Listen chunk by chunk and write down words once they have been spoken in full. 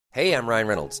Hey, I'm Ryan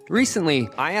Reynolds. Recently,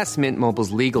 I asked Mint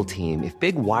Mobile's legal team if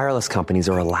big wireless companies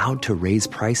are allowed to raise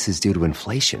prices due to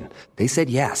inflation. They said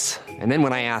yes. And then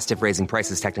when I asked if raising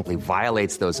prices technically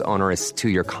violates those onerous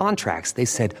two-year contracts, they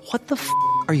said, "What the f***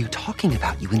 are you talking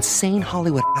about, you insane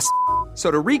Hollywood ass?" So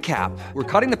to recap, we're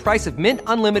cutting the price of Mint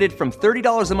Unlimited from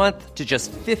 $30 a month to just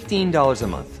 $15 a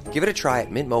month. Give it a try at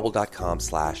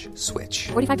mintmobile.com/switch.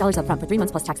 $45 up front for 3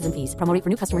 months plus taxes and fees. Promo rate for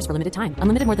new customers for limited time.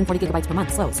 Unlimited more than 40 gigabytes per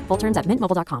month. Slows full terms at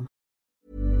mintmobile.com.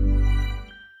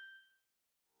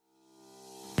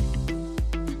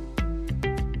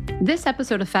 This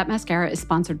episode of Fat Mascara is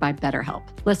sponsored by BetterHelp.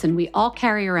 Listen, we all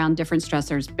carry around different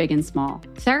stressors, big and small.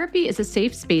 Therapy is a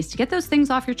safe space to get those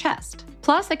things off your chest.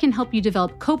 Plus, I can help you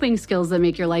develop coping skills that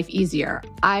make your life easier.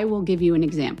 I will give you an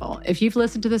example. If you've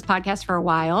listened to this podcast for a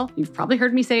while, you've probably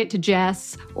heard me say it to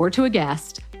Jess or to a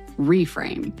guest: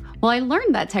 reframe. Well, I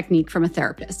learned that technique from a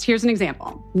therapist. Here's an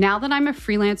example. Now that I'm a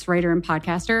freelance writer and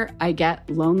podcaster, I get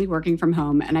lonely working from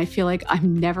home, and I feel like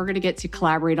I'm never going to get to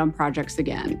collaborate on projects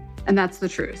again. And that's the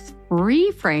truth.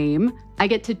 Reframe, I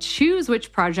get to choose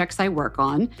which projects I work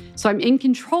on, so I'm in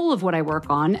control of what I work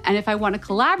on, and if I want to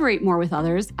collaborate more with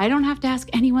others, I don't have to ask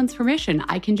anyone's permission.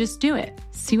 I can just do it.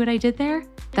 See what I did there?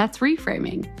 That's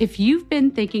reframing. If you've been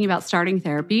thinking about starting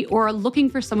therapy or are looking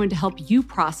for someone to help you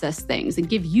process things and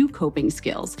give you coping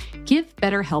skills, give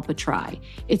BetterHelp a try.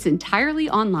 It's entirely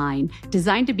online,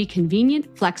 designed to be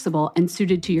convenient, flexible, and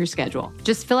suited to your schedule.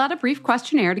 Just fill out a brief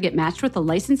questionnaire to get matched with a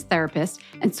licensed therapist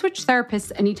and switch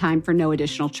therapists anytime for no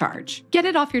additional charge. Get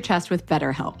it off your chest with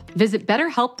BetterHelp. Visit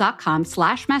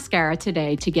betterhelp.com/mascara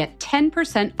today to get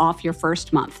 10% off your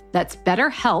first month. That's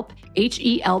BetterHelp,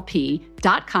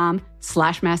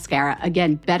 HELP.com/mascara.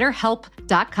 Again,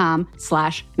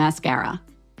 betterhelp.com/mascara.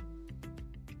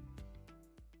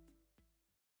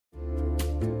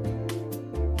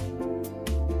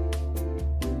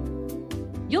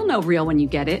 You'll know real when you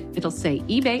get it. It'll say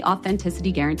eBay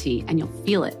Authenticity Guarantee, and you'll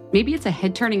feel it. Maybe it's a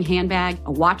head-turning handbag,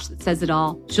 a watch that says it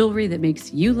all, jewelry that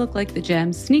makes you look like the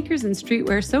gems, sneakers and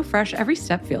streetwear so fresh every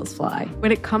step feels fly.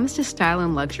 When it comes to style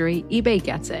and luxury, eBay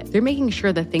gets it. They're making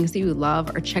sure the things that you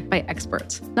love are checked by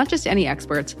experts. Not just any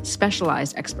experts,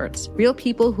 specialized experts. Real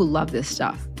people who love this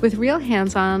stuff. With real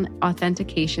hands-on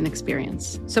authentication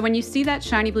experience. So when you see that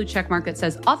shiny blue checkmark that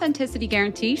says Authenticity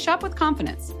Guarantee, shop with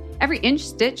confidence. Every inch,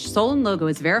 stitch, sole, and logo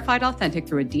is verified authentic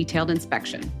through a detailed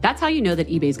inspection. That's how you know that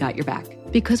eBay's got your back.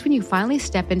 Because when you finally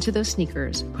step into those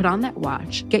sneakers, put on that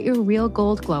watch, get your real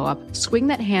gold glow up, swing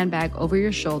that handbag over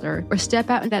your shoulder, or step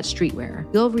out in that streetwear,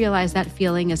 you'll realize that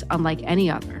feeling is unlike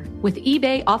any other. With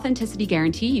eBay Authenticity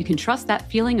Guarantee, you can trust that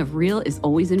feeling of real is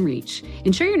always in reach.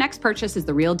 Ensure your next purchase is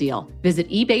the real deal. Visit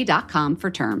ebay.com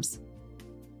for terms.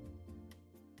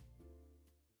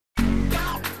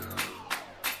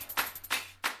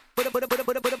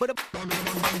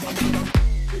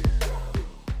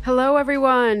 Hello,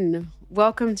 everyone.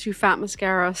 Welcome to Fat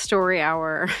Mascara Story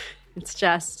Hour. It's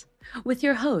Jess. With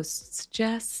your hosts,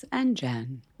 Jess and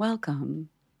Jen. Welcome.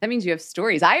 That means you have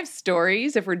stories. I have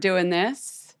stories if we're doing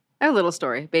this. A little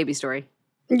story, baby story.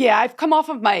 Yeah, I've come off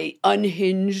of my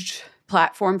unhinged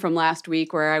platform from last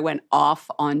week where I went off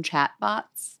on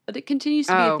chatbots, but it continues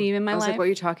to be a theme in my life. Like, what are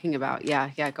you talking about?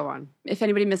 Yeah, go on. If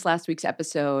anybody missed last week's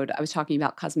episode, I was talking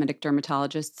about cosmetic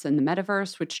dermatologists in the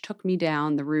metaverse, which took me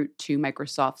down the route to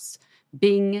Microsoft's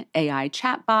Bing AI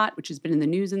chatbot, which has been in the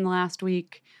news in the last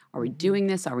week. Are we doing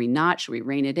this? Are we not? Should we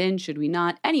rein it in? Should we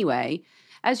not? Anyway,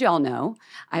 as you all know,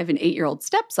 I have an 8-year-old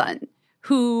stepson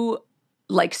who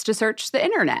likes to search the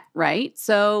internet, right?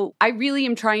 So I really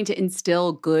am trying to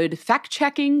instill good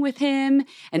fact-checking with him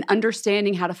and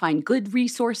understanding how to find good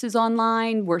resources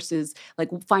online versus like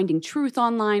finding truth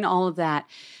online, all of that.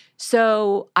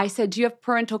 So I said, do you have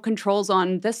parental controls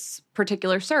on this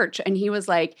particular search? And he was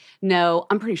like, no,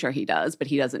 I'm pretty sure he does, but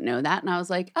he doesn't know that. And I was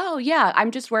like, oh yeah,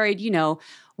 I'm just worried,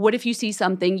 what if you see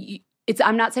something,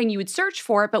 I'm not saying you would search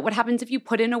for it, but what happens if you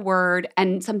put in a word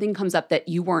and something comes up that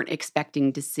you weren't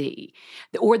expecting to see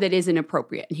or that isn't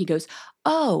appropriate? And he goes,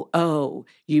 oh,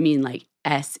 you mean like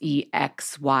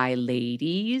SEXY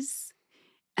ladies?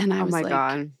 And I was like,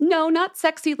 God. No, not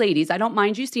sexy ladies. I don't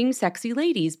mind you seeing sexy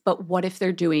ladies, but what if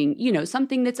they're doing,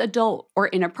 something that's adult or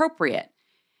inappropriate?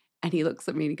 And he looks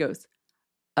at me and he goes,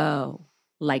 oh,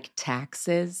 like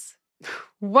taxes?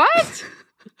 What?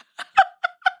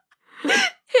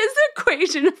 His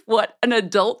equation of what an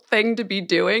adult thing to be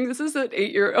doing. This is an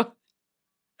 8-year-old.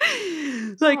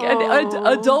 Like an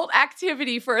adult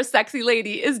activity for a sexy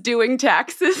lady is doing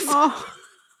taxes. Oh.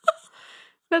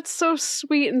 That's so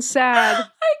sweet and sad.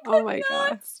 Oh my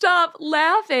God. Stop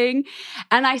laughing.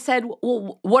 And I said,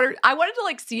 well, I wanted to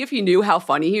like see if he knew how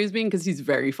funny he was being because he's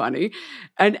very funny.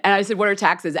 And I said, what are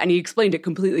taxes? And he explained it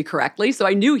completely correctly. So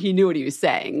I knew he knew what he was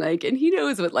saying. Like, and he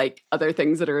knows what like other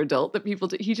things that are adult that people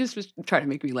do. He just was trying to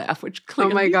make me laugh, which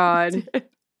clearly Oh my God. did.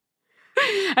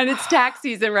 And it's tax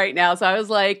season right now. So I was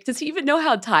like, does he even know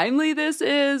how timely this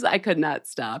is? I could not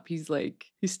stop. He's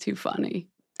too funny.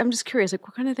 I'm just curious, like,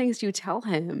 what kind of things do you tell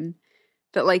him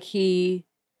that, like, do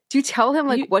you tell him,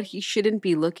 like, what he shouldn't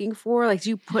be looking for? Like,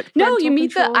 do you put you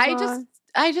meet on?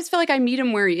 I just feel like I meet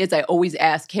him where he is. I always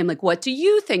ask him, like, what do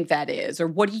you think that is? Or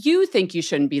what do you think you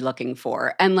shouldn't be looking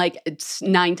for? And, like, it's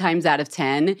 9 times out of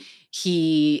 10,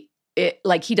 he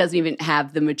doesn't even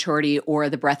have the maturity or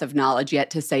the breadth of knowledge yet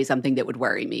to say something that would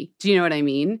worry me. Do you know what I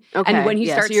mean? Okay. And when he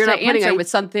starts to answer with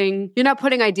something... You're not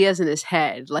putting ideas in his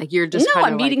head. Like, you're just No,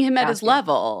 I'm meeting him at his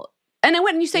level. And then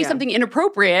when you say something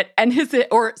inappropriate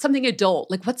or something adult,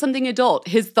 like what's something adult?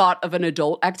 His thought of an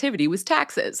adult activity was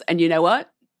taxes. And you know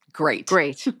what? Great.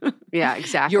 Yeah,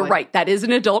 exactly. You're right. That is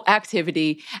an adult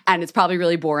activity and it's probably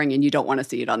really boring and you don't want to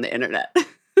see it on the internet.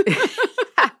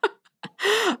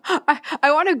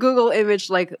 I want to Google image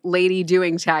like lady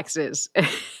doing taxes.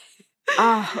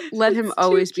 Let him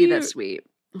always be that sweet.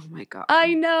 Oh my God.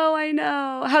 I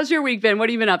know. How's your week been? What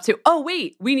have you been up to? Oh,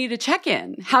 wait, we need a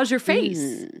check-in. How's your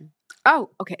face?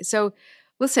 Oh, okay. So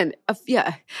listen,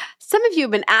 some of you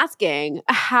have been asking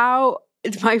how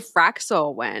my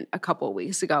Fraxel went a couple of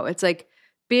weeks ago. It's like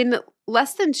been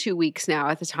less than 2 weeks now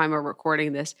at the time of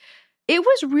recording this. It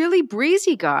was really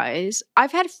breezy, guys.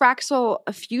 I've had Fraxel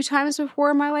a few times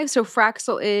before in my life. So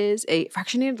Fraxel is a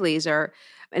fractionated laser,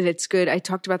 and it's good. I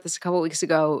talked about this a couple of weeks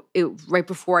ago, right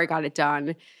before I got it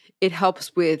done. It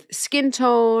helps with skin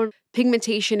tone,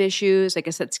 pigmentation issues, like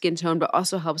I said, skin tone, but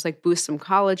also helps like boost some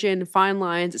collagen, fine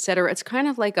lines, et cetera. It's kind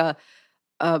of like a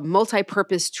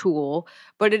multi-purpose tool,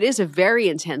 but it is a very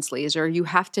intense laser. You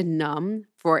have to numb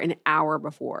for an hour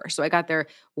before. So I got there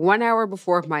 1 hour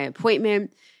before my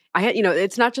appointment. I had,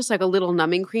 it's not just like a little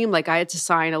numbing cream. Like I had to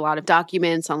sign a lot of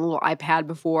documents on a little iPad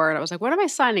before. And I was like, what am I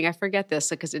signing? I forget this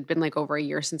because it'd been like over a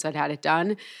year since I'd had it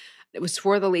done. It was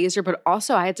for the laser, but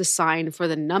also I had to sign for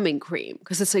the numbing cream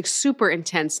because it's like super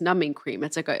intense numbing cream.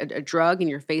 It's like a drug and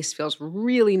your face feels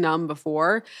really numb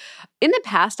before. In the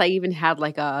past, I even had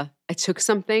I took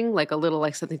something, like a little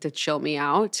like something to chill me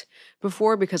out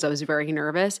before because I was very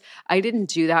nervous. I didn't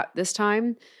do that this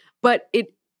time, but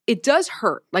it does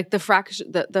hurt. Like the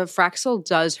Fraxel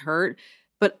does hurt,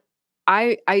 but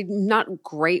I'm not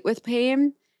great with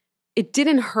pain. It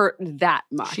didn't hurt that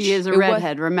much. She is a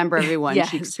redhead. Remember, everyone. Yes.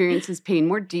 She experiences pain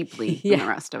more deeply than the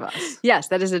rest of us. Yes,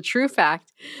 that is a true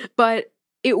fact. But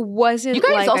it wasn't. You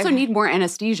guys also need more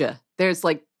anesthesia. There's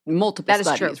like multiple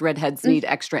studies. True. Redheads need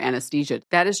extra anesthesia.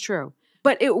 That is true.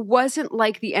 But it wasn't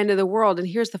like the end of the world. And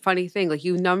here's the funny thing. Like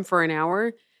you numb for an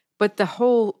hour, but the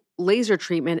whole laser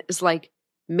treatment is like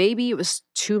maybe it was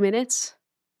 2 minutes.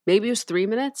 Maybe it was 3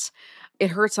 minutes. It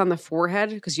hurts on the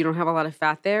forehead because you don't have a lot of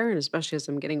fat there. And especially as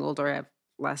I'm getting older, I have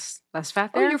less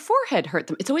fat there. Oh, your forehead hurt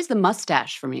them. It's always the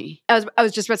mustache for me. I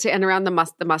was just about to say, and around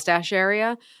the mustache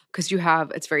area, because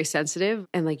it's very sensitive.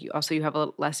 And like you have a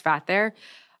little less fat there.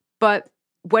 But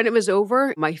when it was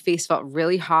over, my face felt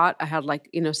really hot. I had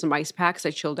some ice packs.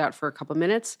 I chilled out for a couple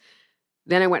minutes.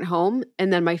 Then I went home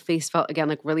and then my face felt again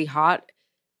like really hot.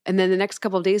 And then the next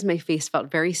couple of days, my face felt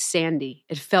very sandy.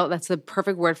 That's the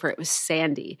perfect word for it. It was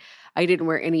sandy. I didn't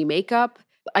wear any makeup.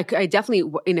 I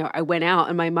definitely, I went out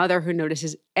and my mother, who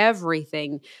notices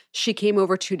everything, she came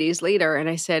over 2 days later and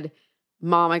I said,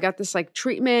 Mom, I got this like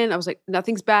treatment. I was like,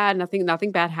 nothing's bad.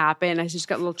 Nothing bad happened. I just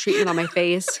got a little treatment on my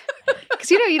face. Because,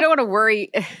 you don't want to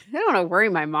worry. I don't want to worry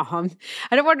my mom.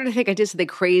 I don't want her to think I did something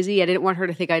crazy. I didn't want her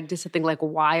to think I did something like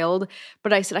wild.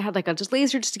 But I said I had like a just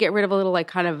laser just to get rid of a little like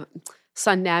kind of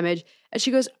sun damage. And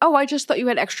she goes, oh, I just thought you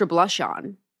had extra blush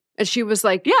on. And she was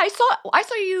like, yeah, I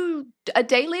saw you a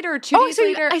day later or 2 days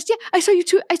later. I saw you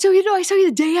too. I saw you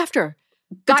the day after.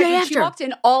 Guys, when she walked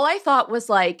in, all I thought was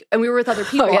like, and we were with other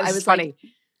people. I was funny.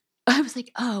 I was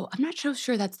like, oh, I'm not so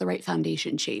sure that's the right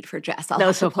foundation shade for Jess. I'll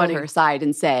have to pull her aside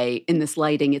and say, in this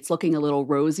lighting, it's looking a little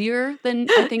rosier than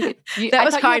I think. That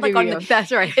was kind of you.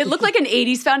 That's right. It looked like an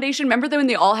 80s foundation. Remember when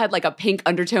they all had like a pink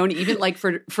undertone, even like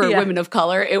for women of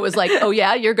color? It was like, oh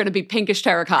yeah, you're going to be pinkish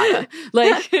terracotta.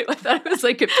 Like I thought it was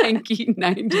like a pinky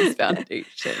 90s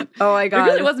foundation. Oh my God.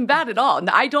 It really wasn't bad at all. And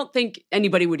I don't think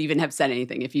anybody would even have said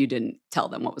anything if you didn't tell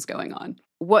them what was going on.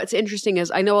 What's interesting is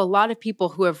I know a lot of people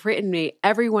who have written me,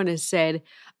 everyone has said,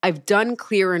 I've done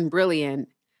Clear and Brilliant,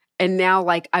 And now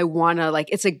like I want to like,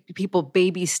 it's like people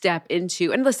baby step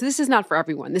into, and listen, this is not for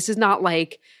everyone. This is not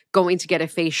like going to get a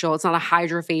facial. It's not a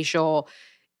hydrofacial.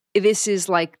 This is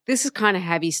kind of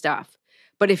heavy stuff.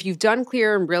 But if you've done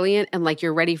Clear and Brilliant and like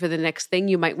you're ready for the next thing,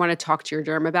 you might want to talk to your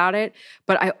derm about it.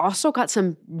 But I also got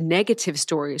some negative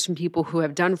stories from people who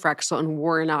have done Frexel and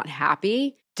were not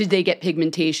happy. Did they get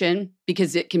pigmentation?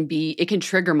 Because it can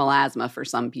trigger melasma for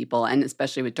some people, and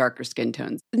especially with darker skin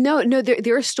tones. No,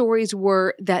 their stories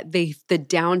were that the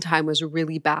downtime was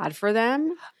really bad for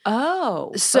them.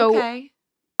 Oh, so okay.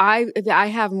 I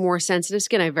have more sensitive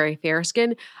skin. I have very fair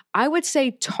skin. I would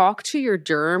say talk to your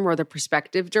derm or the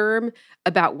prospective derm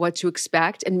about what to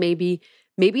expect, and maybe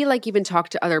like even talk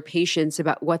to other patients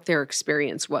about what their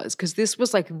experience was, because this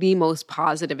was like the most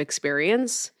positive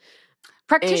experience.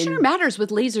 Practitioner matters with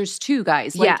lasers too,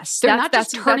 guys. Like, yes. They're not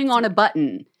just turning on a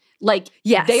button. Like,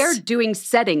 yes. They are doing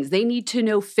settings. They need to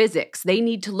know physics. They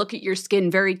need to look at your skin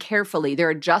very carefully. They're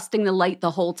adjusting the light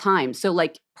the whole time. So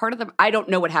like part of the, I don't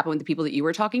know what happened with the people that you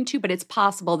were talking to, but it's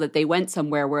possible that they went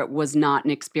somewhere where it was not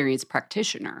an experienced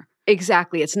practitioner.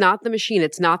 Exactly. It's not the machine.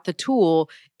 It's not the tool.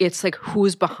 It's like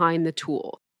who's behind the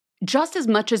tool. Just as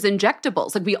much as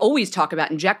injectables. Like we always talk about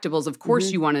injectables. Of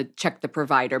course you want to check the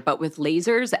provider, but with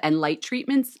lasers and light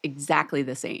treatments, exactly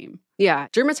the same. Yeah.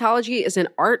 Dermatology is an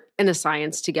art and a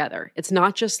science together. It's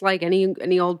not just like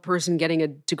any old person getting a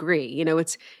degree. You know,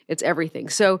 it's everything.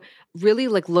 So really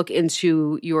like look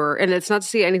into your, and it's not to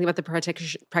say anything about the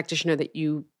practitioner that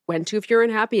you went to if you're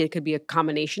unhappy. It could be a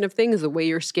combination of things, the way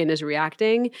your skin is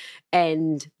reacting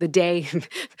and the day,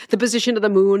 the position of the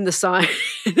moon, the sun.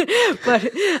 But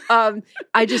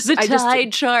the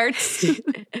tide charts.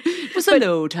 It was a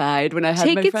low tide when I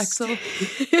had my Frexel.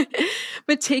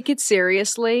 But take it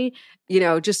seriously. You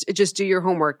know, just do your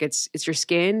homework. It's your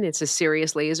skin. It's a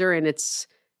serious laser, and it's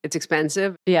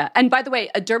expensive. Yeah. And by the way,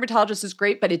 a dermatologist is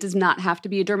great, but it does not have to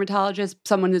be a dermatologist.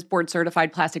 Someone who's board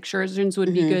certified plastic surgeons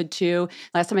would be good too.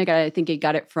 Last time I think I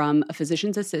got it from a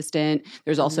physician's assistant.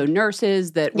 There's also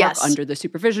nurses that work under the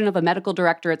supervision of a medical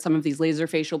director at some of these laser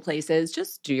facial places.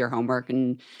 Just do your homework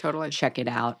and totally check it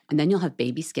out. And then you'll have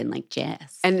baby skin like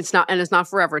Jess. And it's not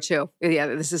forever too. Yeah,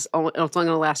 it's only going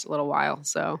to last a little while.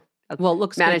 So well, it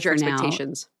looks manage good your for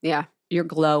expectations. Now. Yeah. You're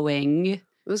glowing. It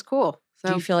was cool. So,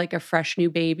 do you feel like a fresh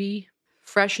new baby?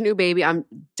 Fresh new baby. I'm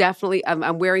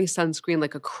wearing sunscreen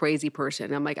like a crazy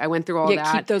person. I'm like, I went through all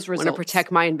that. Keep those results. I want to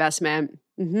protect my investment.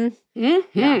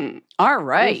 Yeah. All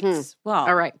right. Well,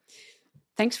 all right.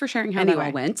 Thanks for sharing how that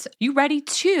all went. You ready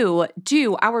to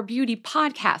do our beauty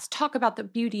podcast? Talk about the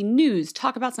beauty news.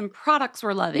 Talk about some products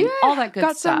we're loving. All that good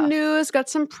stuff. Got some news. Got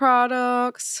some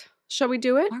products. Shall we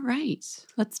do it? All right.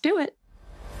 Let's do it.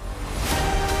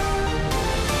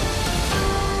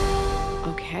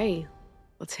 Okay,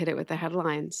 let's hit it with the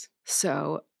headlines.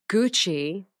 So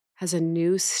Gucci has a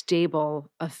new stable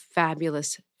of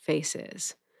fabulous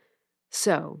faces.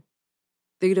 So,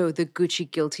 the Gucci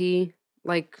Guilty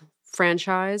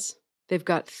franchise, they've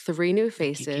got 3 new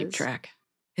faces. Keep track.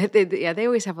 They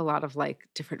always have a lot of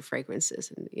different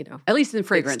fragrances, and at least in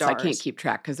fragrance, I can't keep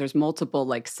track because there's multiple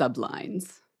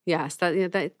sublines. Yes,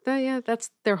 that's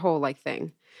their whole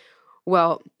thing.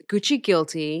 Well, Gucci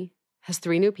Guilty has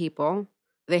 3 new people.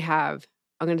 They have,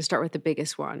 I'm going to start with the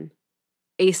biggest one,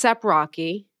 A$AP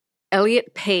Rocky,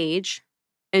 Elliot Page,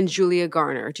 and Julia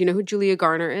Garner. Do you know who Julia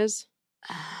Garner is?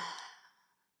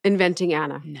 Inventing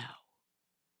Anna. No.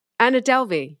 Anna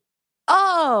Delvey.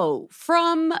 Oh,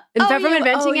 from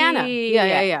Inventing Anna.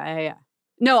 Yeah.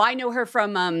 No, I know her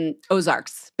from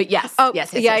Ozarks, but yes.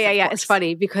 Yes. It's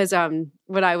funny because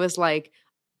when I was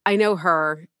I know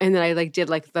her, and then I did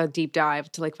the deep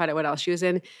dive to find out what else she was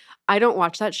in. I don't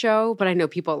watch that show, but I know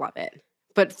people love it.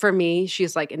 But for me,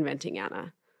 she's Inventing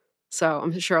Anna. So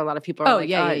I'm sure a lot of people are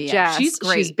Jess, she's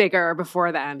great. She's bigger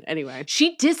before then. Anyway.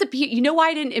 She disappeared. You know why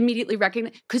I didn't immediately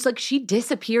recognize? Because she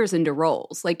disappears into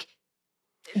roles.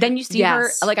 Then you see her,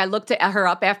 I looked at her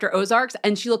up after Ozarks,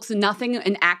 and she looks nothing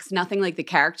and acts nothing like the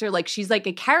character. She's a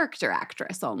character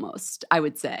actress almost, I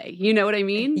would say. You know what I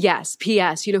mean? Yes.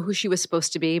 P.S. You know who she was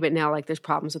supposed to be, but now there's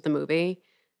problems with the movie?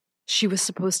 She was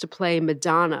supposed to play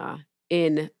Madonna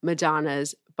in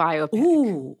Madonna's biopic.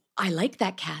 Ooh, I like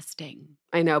that casting.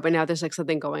 I know, but now there's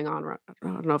something going on. I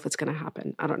don't know if it's going to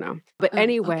happen. I don't know. But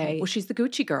anyway. Okay. Well, she's the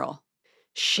Gucci girl.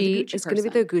 She is going to be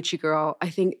the Gucci girl. I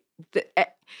think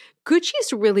Gucci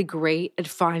is really great at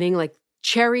finding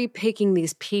cherry picking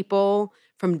these people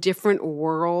from different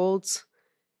worlds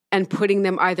and putting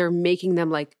them, either making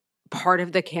them part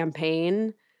of the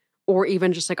campaign or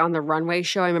even just like on the runway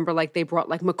show. I remember like they brought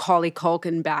like Macaulay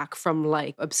Culkin back from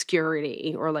like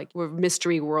obscurity, or like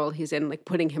Mystery World he's in, like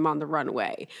putting him on the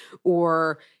runway,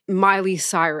 or Miley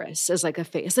Cyrus as like a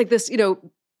face, like this,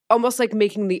 almost like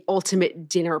making the ultimate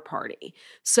dinner party.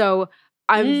 So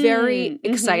I'm very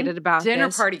excited about dinner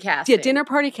this. party casting. Yeah, dinner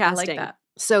party casting. I like that.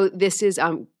 So this is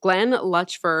Glenn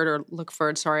Luchford, or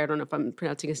Lookford, sorry, I don't know if I'm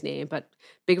pronouncing his name, but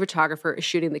big photographer, is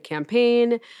shooting the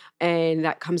campaign, and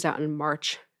that comes out on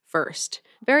March 1st.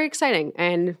 Very exciting.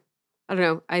 And I don't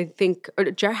know, I think, how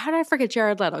did I forget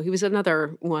Jared Leto? He was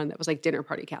another one that was like dinner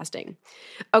party casting.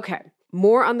 Okay,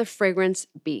 more on the fragrance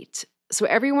beat. So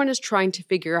everyone is trying to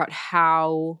figure out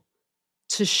how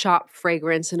to shop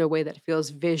fragrance in a way that feels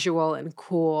visual and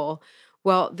cool.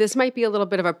 Well, this might be a little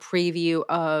bit of a preview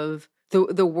of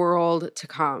the world to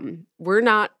come. We're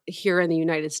not here in the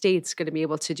United States going to be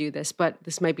able to do this, but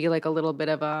this might be like a little bit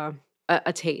of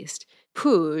a taste.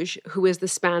 Puig, who is the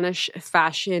Spanish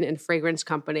fashion and fragrance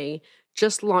company,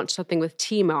 just launched something with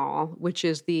Tmall, which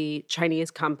is the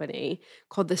Chinese company,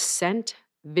 called the Scent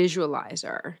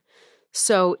Visualizer.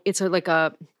 So it's like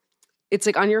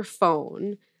on your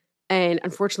phone. And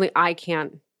unfortunately, I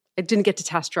didn't get to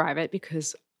test drive it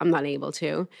because I'm not able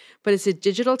to, but it's a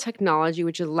digital technology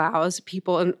which allows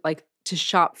people to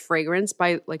shop fragrance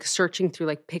by like searching through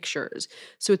like pictures.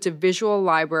 So it's a visual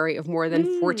library of more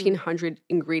than 1,400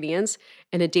 ingredients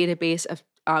and a database of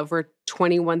over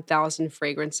 21,000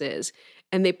 fragrances.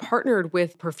 And they partnered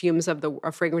with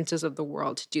fragrances of the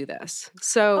world to do this.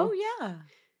 So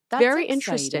that's very exciting.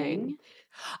 Interesting.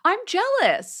 I'm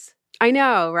jealous. I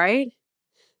know, right?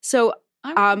 So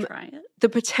I'm try it. The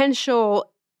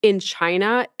potential in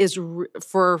China is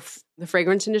for the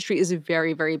fragrance industry is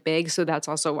very, very big. So that's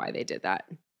also why they did that.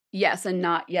 Yes, and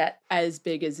not yet as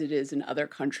big as it is in other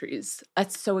countries.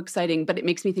 That's so exciting. But it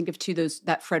makes me think of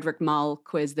that Frederick Malle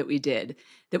quiz that we did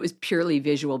that was purely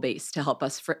visual based to help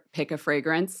us pick a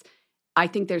fragrance. I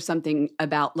think there's something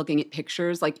about looking at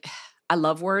pictures. Like, I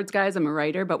love words, guys. I'm a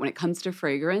writer. But when it comes to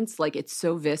fragrance, like, it's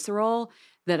so visceral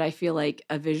that I feel like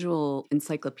a visual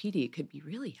encyclopedia could be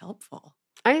really helpful.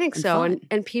 I think so. Fun.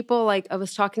 And people, like, I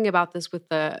was talking about this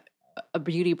with a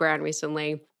beauty brand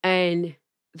recently, and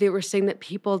they were saying that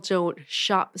people don't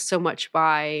shop so much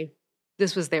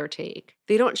this was their take.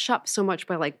 They don't shop so much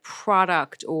by like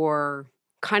product or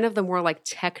kind of the more like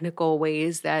technical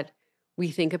ways that we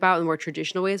think about, the more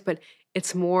traditional ways, but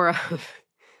it's more of,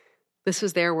 this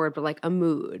was their word, but like a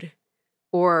mood.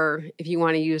 Or if you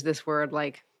want to use this word,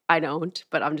 like, I don't,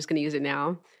 but I'm just going to use it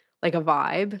now, like a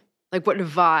vibe. Like, what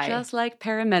vibe? Just like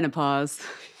perimenopause.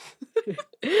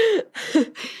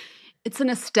 It's an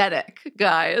aesthetic,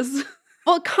 guys.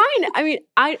 Well, kind of. I mean,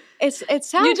 it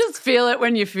sounds. You just feel it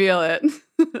when you feel it.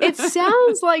 It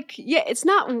sounds like, it's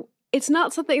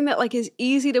not something that like is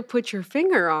easy to put your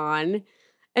finger on,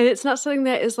 and it's not something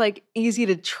that is like easy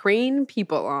to train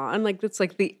people on. Like, it's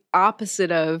like the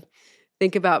opposite of,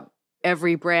 think about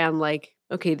every brand like,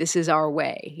 okay, this is our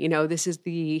way. This is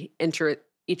the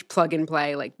each plug and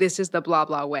play. Like, this is the blah,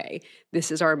 blah way.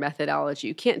 This is our methodology.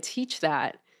 You can't teach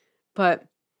that. But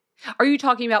are you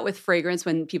talking about with fragrance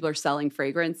when people are selling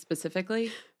fragrance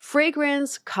specifically?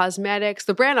 Fragrance, cosmetics.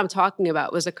 The brand I'm talking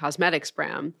about was a cosmetics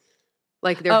brand.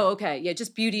 Like, okay. Yeah,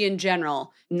 just beauty in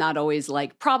general. Not always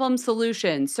like problem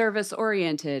solution, service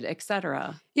oriented,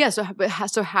 etc. Yeah. So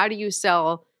how do you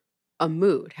sell a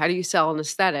mood? How do you sell an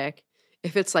aesthetic?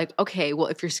 If it's like, okay, well,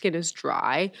 if your skin is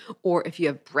dry, or if you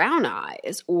have brown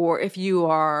eyes, or if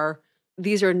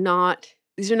these are not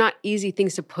easy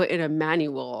things to put in a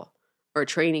manual or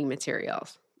training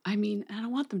materials. I mean, I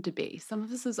don't want them to be. Some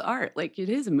of this is art. Like, it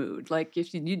is a mood. Like,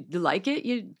 if you like it,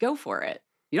 you go for it.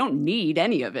 You don't need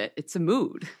any of it. It's a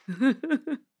mood.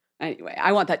 Anyway,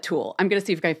 I want that tool. I'm going to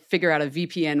see if I can figure out a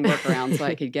VPN workaround so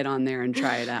I could get on there and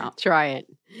try it out. Try it.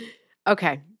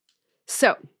 Okay.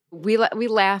 So we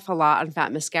laugh a lot on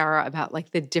Fat Mascara about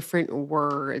like the different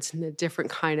words and the different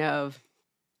kind of,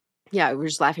 we're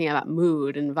just laughing about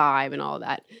mood and vibe and all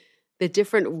that. The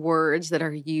different words that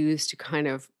are used to kind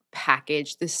of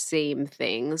package the same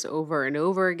things over and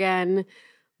over again,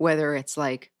 whether it's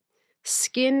like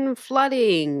skin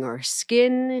flooding or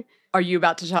skin. Are you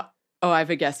about to talk? Oh, I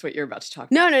have a guess what you're about to talk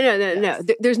about. No. Yes.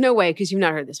 No. There's no way, because you've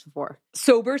not heard this before.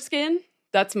 Sober skin?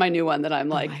 That's my new one that I'm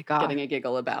like getting a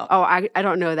giggle about. Oh, I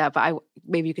don't know that, but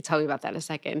maybe you could tell me about that in a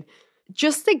second.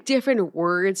 Just like different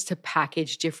words to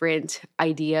package different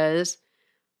ideas,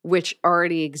 which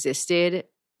already existed.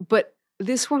 But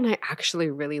this one I actually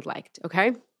really liked,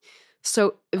 okay?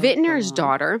 So Vintner's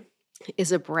Daughter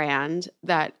is a brand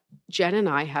that Jen and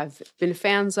I have been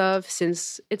fans of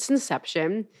since its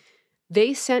inception.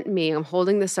 They sent me, I'm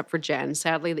holding this up for Jen,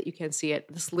 sadly that you can't see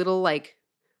it, this little like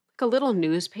a little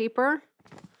newspaper.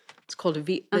 It's called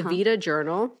the Vita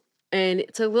Journal. And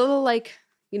it's a little like,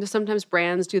 sometimes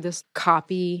brands do this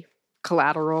copy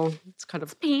collateral. It's kind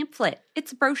of Pamphlet.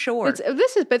 It's a brochure.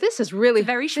 This is really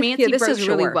very schmancy this is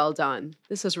really brochure. well done.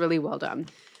 This is really well done.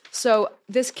 So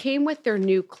this came with their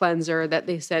new cleanser that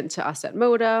they sent to us at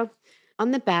Moda.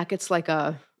 On the back, it's like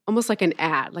almost like an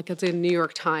ad, like it's a New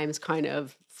York Times kind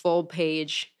of full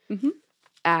page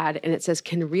ad, and it says,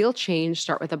 "Can real change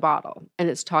start with a bottle?" And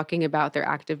it's talking about their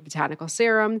active botanical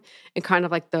serum and kind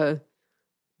of like the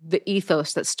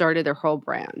ethos that started their whole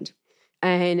brand.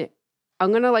 And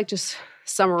I'm gonna like just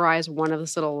summarize one of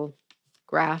this little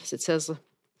graphs. It says,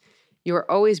 "You are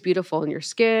always beautiful in your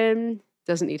skin.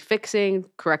 Doesn't need fixing,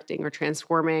 correcting, or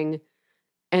transforming.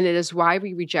 And it is why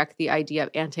we reject the idea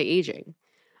of anti-aging.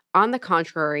 On the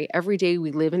contrary, every day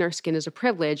we live in our skin is a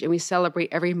privilege, and we celebrate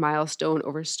every milestone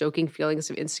over stoking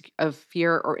feelings of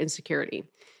fear or insecurity."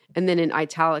 And then in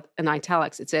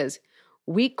italics, it says,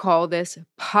 "We call this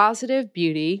positive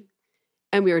beauty,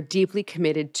 and we are deeply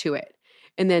committed to it."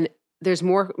 And then there's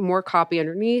more copy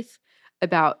underneath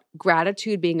about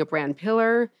gratitude being a brand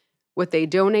pillar, what they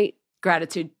donate.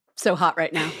 Gratitude. So hot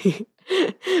right now.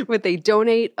 What they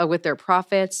donate with their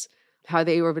profits, how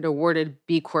they were awarded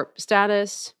B Corp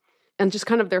status, and just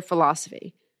kind of their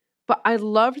philosophy. But I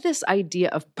loved this idea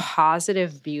of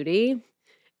positive beauty.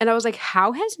 And I was like,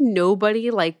 how has nobody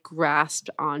like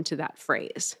grasped onto that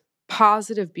phrase?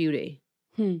 Positive beauty.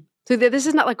 So this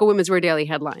is not like a Women's Wear Daily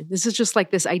headline. This is just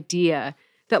like this idea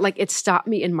that like it stopped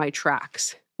me in my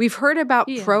tracks. We've heard about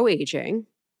pro-aging.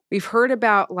 We've heard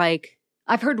about like...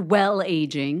 I've heard well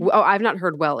aging. Oh, I've not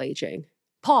heard well aging.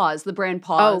 Pause, the brand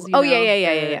Pause.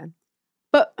 Yeah.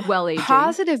 But well aging.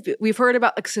 Positive, we've heard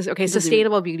about like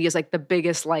sustainable beauty is like the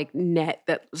biggest like net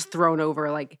that was thrown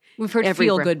over like we've heard every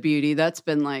feel brand. good beauty. That's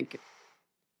been like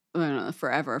I don't know,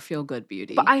 forever. Feel good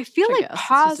beauty. But I feel like guess.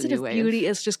 positive beauty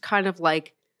is just kind of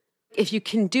like if you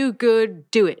can do good,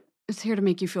 do it. It's here to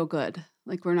make you feel good.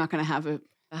 Like we're not going to have a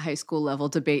high school level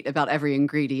debate about every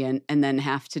ingredient and then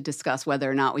have to discuss whether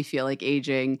or not we feel like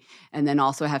aging and then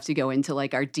also have to go into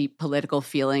like our deep political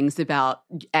feelings about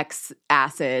X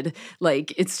acid.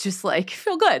 Like it's just like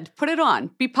feel good, put it on,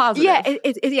 be positive. Yeah,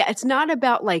 it's not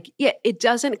about like it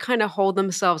doesn't kind of hold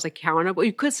themselves accountable.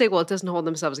 You could say, well, it doesn't hold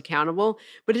themselves accountable,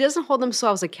 but it doesn't hold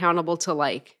themselves accountable to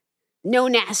like no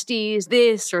nasties,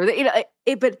 this or that.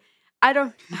 But I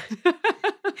don't,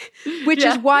 which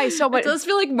is why so much. It does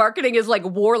feel like marketing is like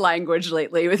war language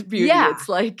lately with beauty. Yeah. It's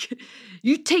like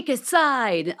you take a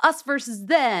side, us versus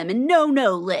them, and no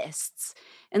lists,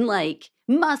 and like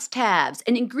must-haves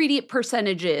and ingredient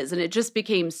percentages, and it just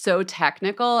became so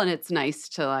technical. And it's nice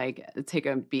to like take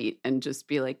a beat and just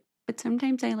be like, but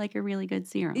sometimes I like a really good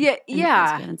serum. Yeah. And it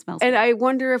feels good and smells And good. I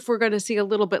wonder if we're going to see a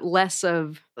little bit less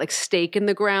of like stake in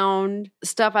the ground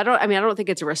stuff. I don't think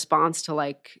it's a response to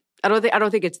like. I don't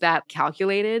think it's that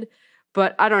calculated,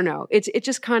 but I don't know. It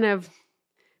just kind of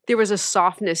there was a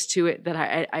softness to it that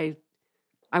I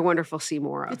wonder if we'll see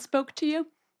more of. It spoke to you?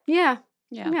 Yeah.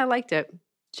 Yeah. I mean, I liked it.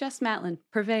 Jess Matlin,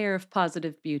 purveyor of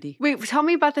positive beauty. Wait, tell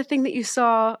me about the thing that you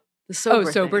saw. The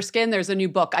sober Sober thing. Skin. There's a new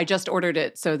book. I just ordered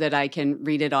it so that I can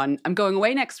read it on. I'm going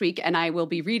away next week and I will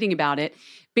be reading about it.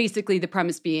 Basically, the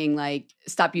premise being like,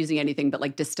 stop using anything but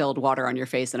like distilled water on your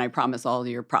face and I promise all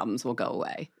your problems will go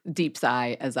away. Deep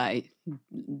sigh as I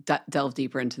delve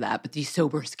deeper into that. But the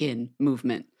Sober Skin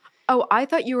movement. Oh, I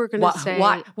thought you were going to say.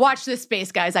 Watch this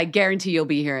space, guys. I guarantee you'll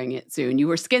be hearing it soon. You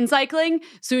were skin cycling.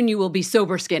 Soon you will be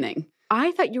sober skinning.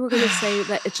 I thought you were going to say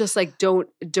that it's just like don't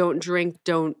drink,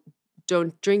 don't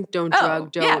drink, don't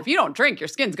drug, don't. Yeah, if you don't drink, your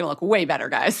skin's going to look way better,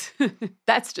 guys.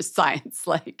 That's just science.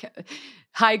 Like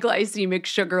high glycemic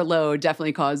sugar load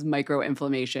definitely cause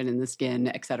microinflammation in the skin,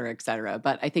 et cetera, et cetera.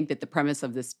 But I think that the premise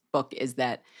of this book is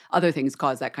that other things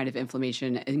cause that kind of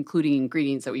inflammation, including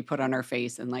ingredients that we put on our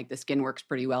face. And like the skin works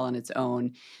pretty well on its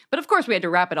own. But of course, we had to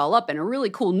wrap it all up in a really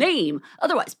cool name.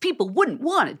 Otherwise, people wouldn't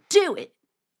want to do it.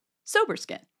 Sober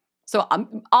Skin. So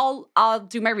I'll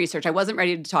do my research. I wasn't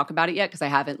ready to talk about it yet because I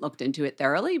haven't looked into it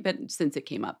thoroughly, but since it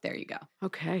came up, there you go.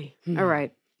 Okay. All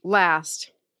right.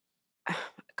 Last.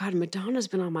 God, Madonna's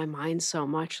been on my mind so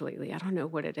much lately. I don't know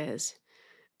what it is.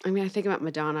 I mean, I think about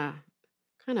Madonna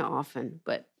kind of often,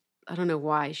 but I don't know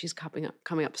why she's coming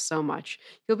up so much.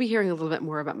 You'll be hearing a little bit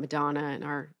more about Madonna in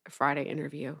our Friday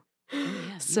interview. Oh,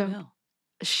 yeah, So you will.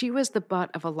 she was the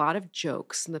butt of a lot of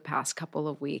jokes in the past couple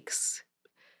of weeks.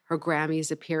 Her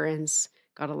Grammys appearance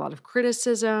got a lot of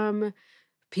criticism.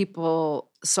 People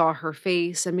saw her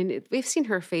face. I mean, we've seen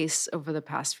her face over the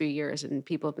past few years, and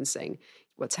people have been saying,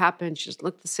 what's happened? She just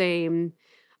looked the same.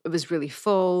 it was really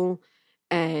full.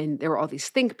 And there were all these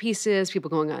think pieces, people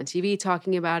going on TV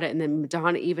talking about it. And then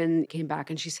Madonna even came back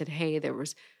and she said, hey, there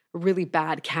was a really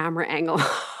bad camera angle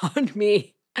on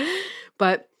me.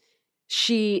 But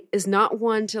she is not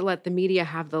one to let the media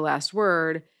have the last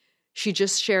word. She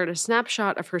just shared a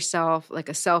snapshot of herself, like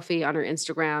a selfie on her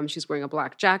Instagram. She's wearing a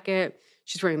black jacket.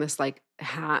 She's wearing this like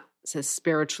hat that says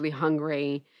spiritually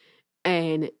hungry.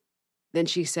 And then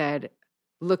she said,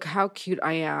 look how cute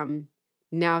I am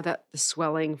now that the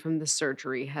swelling from the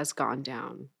surgery has gone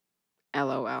down.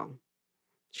 LOL.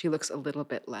 She looks a little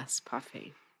bit less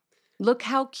puffy. Look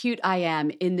how cute I am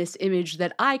in this image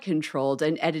that I controlled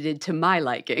and edited to my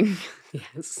liking.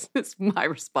 Yes. It's my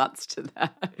response to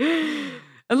that.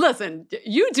 And listen,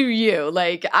 you do you.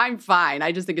 Like, I'm fine.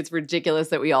 I just think it's ridiculous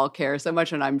that we all care so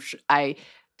much. And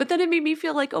but then it made me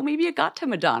feel like, oh, maybe it got to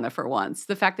Madonna for once.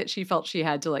 The fact that she felt she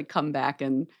had to like come back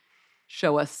and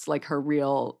show us like her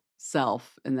real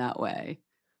self in that way.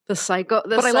 But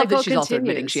I love that she's also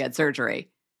admitting she had surgery.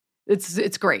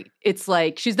 It's great. It's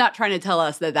like she's not trying to tell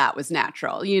us that was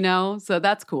natural, you know? So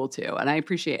that's cool too. And I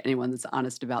appreciate anyone that's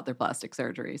honest about their plastic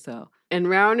surgery. So and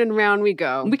round we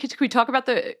go. Can we talk about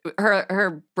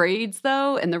her braids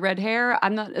though and the red hair?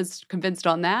 I'm not as convinced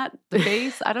on that. The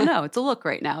face, I don't know. It's a look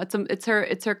right now. It's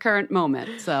her current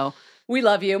moment. So we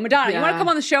love you. Madonna, you want to come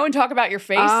on the show and talk about your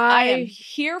face? I am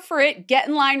here for it. Get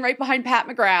in line right behind Pat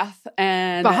McGrath.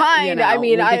 And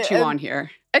we'll get you on here.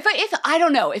 If I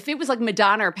don't know, if it was like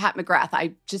Madonna or Pat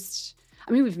McGrath,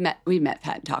 we've met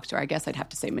Pat and talked to her. I guess I'd have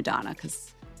to say Madonna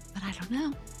but I don't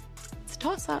know. It's a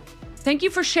toss up. Thank you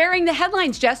for sharing the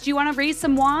headlines, Jess. Do you want to raise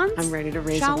some wands? I'm ready to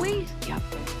raise Shall a we? wand. Yep.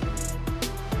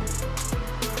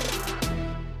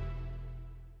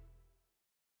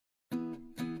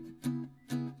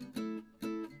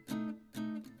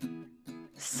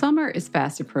 Summer is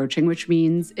fast approaching, which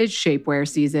means it's shapewear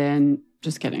season.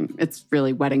 Just kidding. It's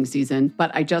really wedding season. But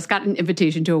I just got an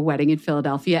invitation to a wedding in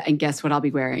Philadelphia, and guess what I'll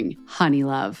be wearing? Honey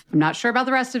Love. I'm not sure about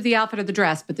the rest of the outfit or the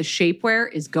dress, but the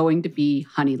shapewear is going to be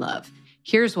Honey Love.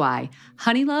 Here's why.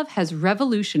 Honey Love has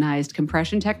revolutionized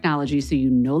compression technology so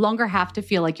you no longer have to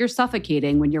feel like you're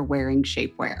suffocating when you're wearing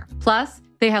shapewear. Plus,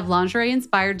 they have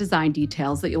lingerie-inspired design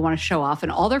details that you'll want to show off,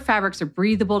 and all their fabrics are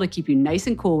breathable to keep you nice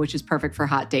and cool, which is perfect for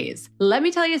hot days. Let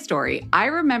me tell you a story. I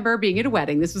remember being at a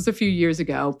wedding, this was a few years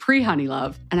ago, pre-Honey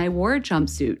Love, and I wore a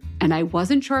jumpsuit, and I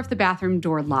wasn't sure if the bathroom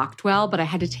door locked well, but I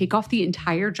had to take off the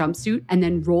entire jumpsuit and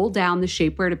then roll down the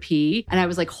shapewear to pee, and I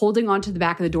was like holding onto the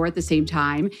back of the door at the same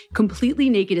time,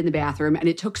 completely naked in the bathroom, and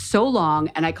it took so long,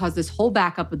 and I caused this whole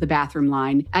backup with the bathroom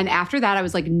line, and after that, I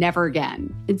was like, never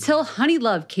again. Until Honey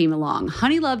Love came along.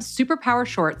 Honey Love's Superpower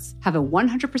shorts have a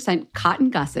 100% cotton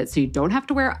gusset, so you don't have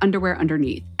to wear underwear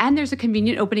underneath. And there's a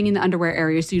convenient opening in the underwear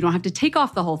area, so you don't have to take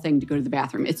off the whole thing to go to the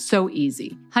bathroom. It's so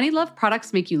easy. Honey Love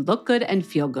products make you look good and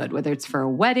feel good, whether it's for a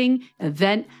wedding,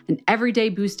 event, an everyday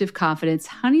boost of confidence.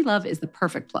 Honey Love is the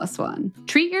perfect plus one.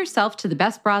 Treat yourself to the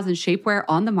best bras and shapewear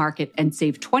on the market and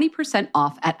save 20%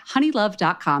 off at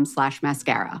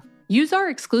honeylove.com/mascara. Use our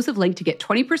exclusive link to get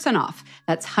 20% off.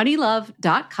 That's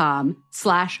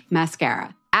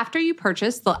honeylove.com/mascara. After you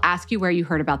purchase, they'll ask you where you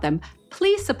heard about them.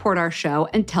 Please support our show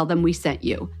and tell them we sent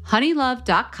you.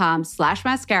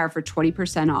 honeylove.com/mascara for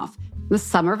 20% off. The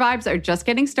summer vibes are just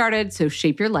getting started, so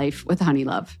shape your life with Honey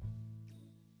Love.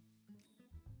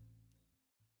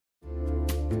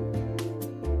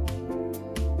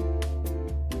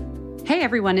 Hey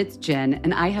everyone, it's Jen,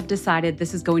 and I have decided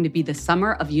this is going to be the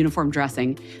summer of uniform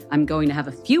dressing. I'm going to have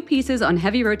a few pieces on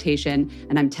heavy rotation,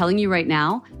 and I'm telling you right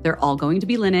now, they're all going to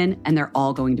be linen, and they're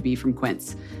all going to be from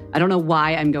Quince. I don't know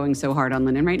why I'm going so hard on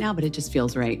linen right now, but it just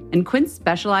feels right. And Quince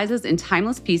specializes in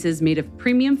timeless pieces made of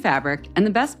premium fabric, and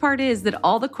the best part is that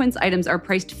all the Quince items are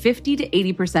priced 50 to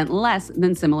 80% less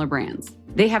than similar brands.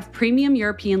 They have premium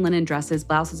European linen dresses,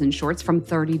 blouses, and shorts from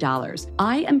 $30.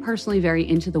 I am personally very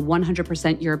into the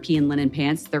 100% European linen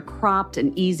pants. They're cropped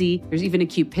and easy. There's even a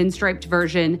cute pinstriped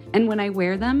version. And when I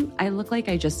wear them, I look like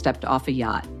I just stepped off a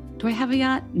yacht. Do I have a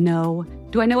yacht? No.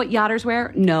 Do I know what yachters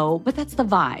wear? No, but that's the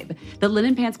vibe. The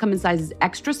linen pants come in sizes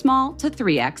extra small to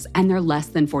 3X, and they're less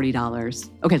than $40.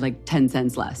 Okay, like 10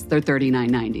 cents less. They're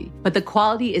 $39.90. But the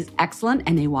quality is excellent,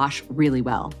 and they wash really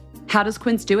well. How does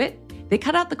Quince do it? They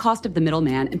cut out the cost of the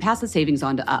middleman and pass the savings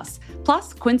on to us.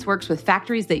 Plus, Quince works with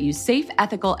factories that use safe,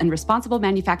 ethical, and responsible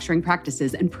manufacturing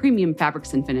practices and premium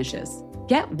fabrics and finishes.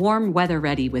 Get warm weather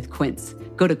ready with Quince.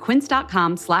 Go to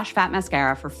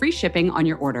quince.com/fatmascara for free shipping on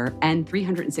your order and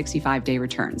 365-day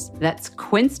returns. That's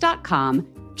quince.com,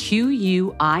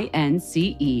 QUINCE,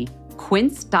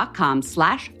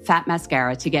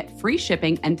 quince.com/fatmascara to get free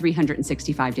shipping and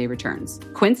 365-day returns.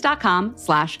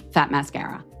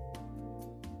 Quince.com/fatmascara.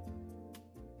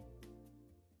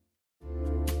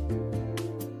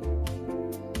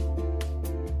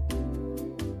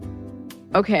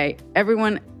 Okay,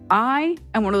 everyone, I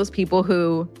am one of those people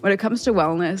who, when it comes to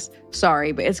wellness,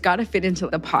 sorry, but it's got to fit into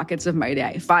the pockets of my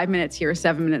day. 5 minutes here,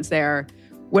 7 minutes there.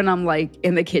 When I'm like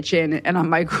in the kitchen and I'm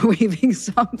microwaving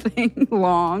something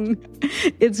long,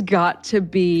 it's got to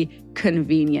be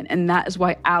convenient. And that is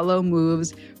why Alo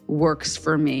Moves works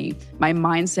for me. My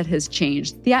mindset has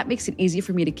changed. The app makes it easy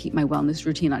for me to keep my wellness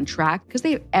routine on track because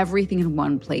they have everything in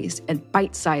one place and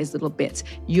bite-sized little bits: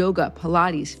 yoga,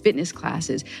 Pilates, fitness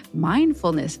classes,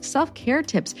 mindfulness, self-care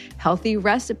tips, healthy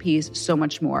recipes, so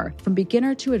much more. From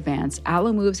beginner to advanced,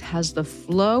 Alo Moves has the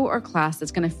flow or class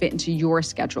that's going to fit into your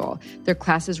schedule. Their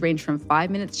classes range from 5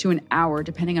 minutes to an hour,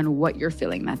 depending on what you're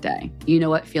feeling that day. You know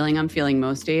what feeling I'm feeling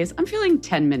most days? I'm feeling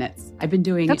 10 minutes. I've been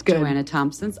doing Joanna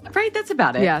Thompson's, right? That's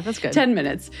about it. Yeah, that's good. 10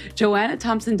 minutes. Joanna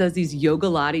Thompson does these yoga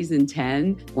lattes in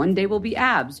 10. One day will be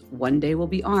abs. One day will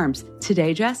be arms.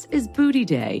 Today, Jess, is booty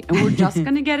day. And we're just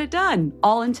going to get it done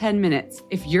all in 10 minutes.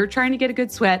 If you're trying to get a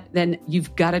good sweat, then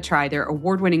you've got to try their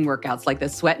award-winning workouts like the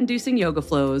sweat-inducing yoga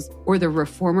flows or the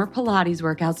reformer Pilates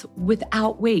workouts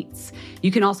without weights.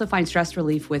 You can also find stress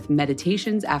relief with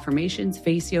meditations, affirmations,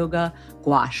 face yoga,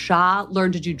 gua sha,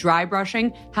 learn to do dry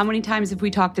brushing. How many times have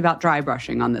we talked about dry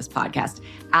brushing on this podcast?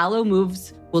 Alo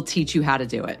Moves will teach you how to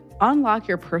do it. Unlock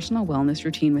your personal wellness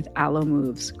routine with Alo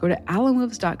Moves. Go to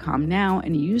alomoves.com now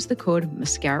and use the code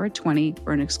MASCARA20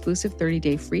 for an exclusive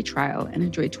 30-day free trial and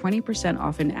enjoy 20%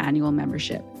 off an annual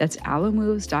membership. That's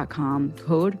alomoves.com,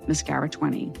 code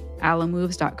MASCARA20.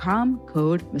 alomoves.com,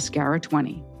 code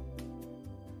MASCARA20.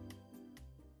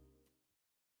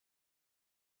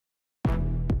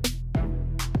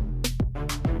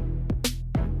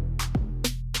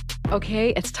 Okay,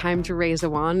 it's time to raise a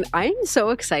wand. I'm so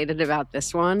excited about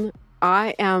this one.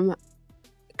 I am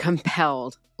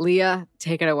compelled. Leah,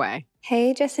 take it away.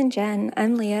 Hey, Jess and Jen.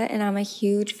 I'm Leah, and I'm a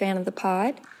huge fan of the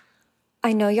pod.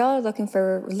 I know y'all are looking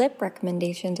for lip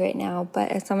recommendations right now, but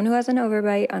as someone who has an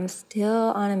overbite, I'm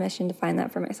still on a mission to find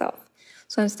that for myself.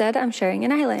 So instead, I'm sharing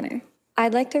an eyeliner.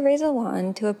 I'd like to raise a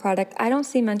wand to a product I don't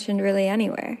see mentioned really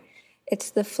anywhere.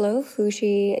 It's the Flo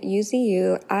Fushi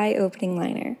UZU Eye Opening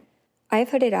Liner. I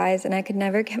have hooded eyes and I could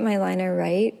never get my liner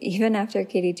right, even after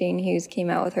Katie Jane Hughes came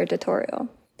out with her tutorial.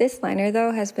 This liner,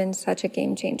 though, has been such a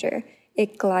game changer.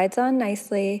 It glides on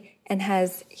nicely and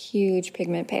has huge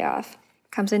pigment payoff.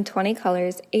 It comes in 20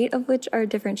 colors, 8 of which are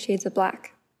different shades of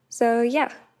black. So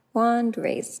yeah, wand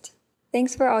raised.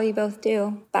 Thanks for all you both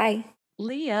do. Bye.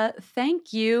 Leah,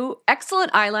 thank you.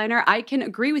 Excellent eyeliner. I can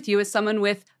agree with you as someone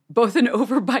with both an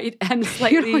overbite and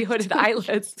slightly hooded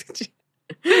eyelids.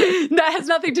 That has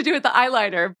nothing to do with the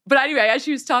eyeliner. But anyway, as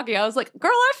she was talking, I was like,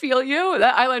 girl, I feel you.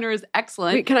 That eyeliner is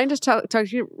excellent. Wait, can I just talk to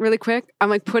you really quick? I'm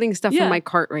like putting stuff in my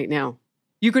cart right now.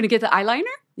 You're going to get the eyeliner?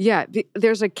 Yeah,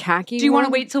 there's a khaki Do you one.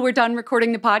 want to wait till we're done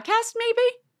recording the podcast,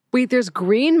 maybe? Wait, there's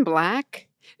green, black?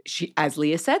 As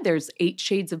Leah said, there's 8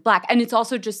 shades of black. And it's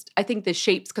also just, I think the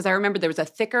shapes, because I remember there was a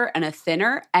thicker and a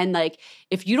thinner. And like,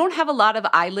 if you don't have a lot of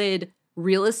eyelid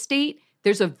real estate,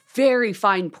 there's a very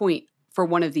fine point for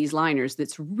one of these liners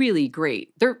that's really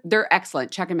great. They're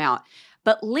excellent. Check them out.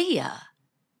 But Leah,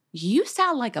 you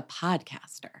sound like a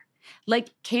podcaster. Like,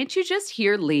 can't you just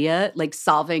hear Leah like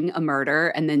solving a murder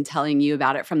and then telling you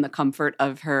about it from the comfort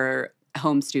of her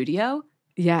home studio?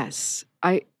 Yes.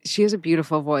 She has a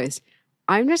beautiful voice.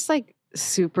 I'm just like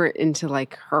super into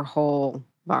like her whole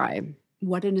vibe.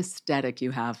 What an aesthetic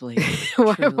you have, Leah.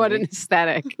 What an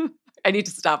aesthetic. I need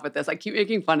to stop with this. I keep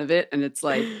making fun of it, and it's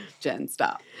like, Jen,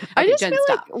 stop. Okay, I just Jen, feel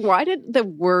stop. like, why did the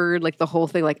word, like the whole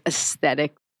thing, like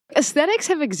aesthetic? Aesthetics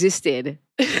have existed.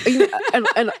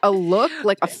 and a look,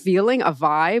 like a feeling, a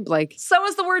vibe, like. So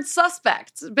is the word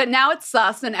suspect, but now it's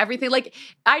sus and everything. Like,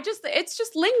 it's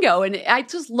just lingo, and I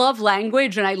just love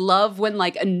language, and I love when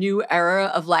like a new era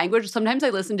of language. Sometimes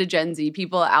I listen to Gen Z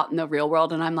people out in the real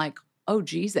world, and I'm like, oh,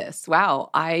 Jesus,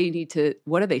 wow,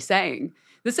 what are they saying?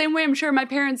 The same way I'm sure my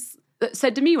parents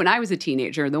said to me when I was a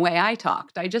teenager, the way I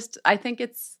talked. I think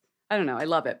I don't know, I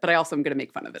love it, but I also am going to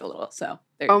make fun of it a little. So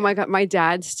there you go. My God, my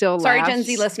dad still Sorry, laughs. Gen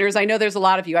Z listeners, I know there's a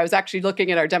lot of you. I was actually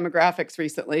looking at our demographics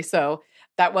recently, so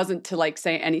that wasn't to like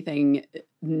say anything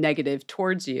negative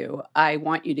towards you. I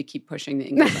want you to keep pushing the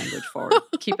English language forward.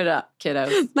 Keep it up,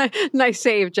 kiddos. Nice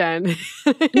save, Jen.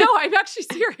 No, I'm actually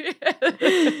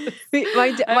serious.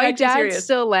 My dad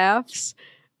still laughs.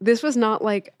 This was not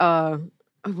like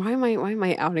why am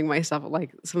I outing myself at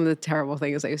like some of the terrible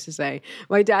things I used to say?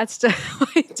 My dad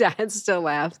still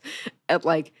laughs at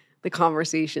like the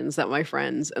conversations that my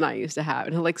friends and I used to have,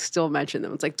 and he'll like still mention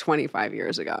them. It's like 25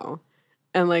 years ago,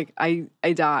 and like I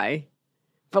die,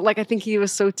 but like I think he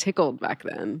was so tickled back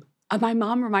then. My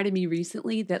mom reminded me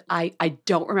recently that I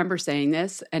don't remember saying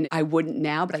this, and I wouldn't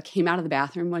now, but I came out of the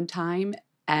bathroom one time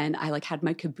and I like had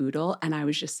my caboodle and I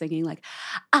was just singing like,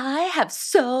 I have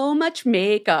so much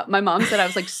makeup. My mom said I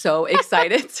was like so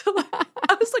excited.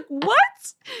 I was like, what?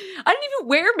 I didn't even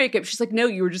wear makeup. She's like, no,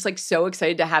 you were just like so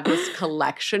excited to have this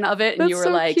collection of it. And you were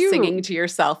so like cute. singing to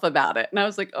yourself about it. And I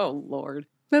was like, oh Lord.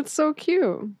 That's so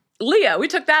cute. Leah, we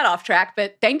took that off track,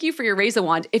 but thank you for your Raise a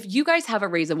Wand. If you guys have a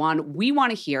Raise a Wand, we want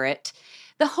to hear it.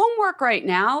 The homework right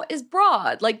now is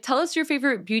broad. Like, tell us your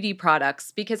favorite beauty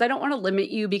products, because I don't want to limit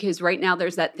you, because right now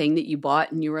there's that thing that you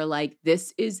bought and you were like,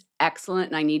 this is excellent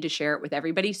and I need to share it with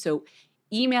everybody. So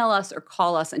email us or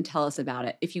call us and tell us about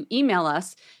it. If you email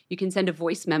us, you can send a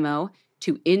voice memo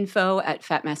to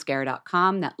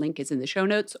info@fatmascara.com. That link is in the show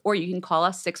notes. Or you can call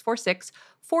us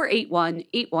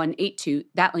 646-481-8182.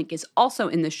 That link is also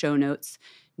in the show notes.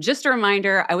 Just a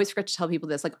reminder, I always forget to tell people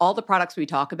this, like all the products we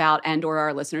talk about and or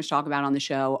our listeners talk about on the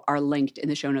show are linked in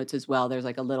the show notes as well. There's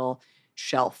like a little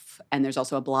shelf, and there's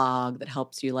also a blog that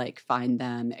helps you like find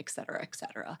them, et cetera, et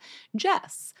cetera.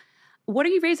 Jess, what are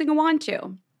you raising a wand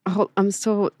to? Oh, I'm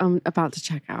about to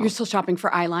check out. You're still shopping for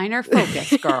eyeliner?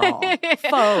 Focus, girl.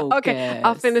 Focus. Okay,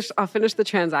 I'll finish the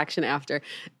transaction after.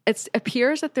 It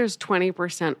appears that there's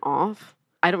 20% off.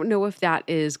 I don't know if that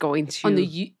is going to on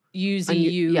the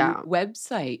UZU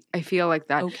website. I feel like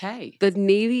that. Okay. The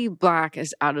navy black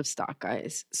is out of stock,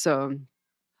 guys. So,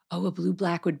 a blue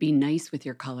black would be nice with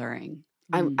your coloring.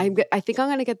 I think I'm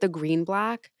gonna get the green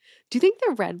black. Do you think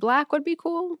the red black would be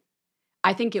cool?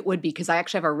 I think it would be, because I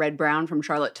actually have a red brown from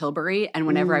Charlotte Tilbury, and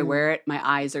whenever I wear it, my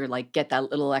eyes are like get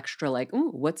that little extra like, ooh,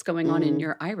 what's going on in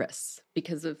your iris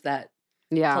because of that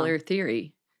color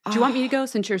theory. Do you want me to go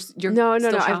since you're no?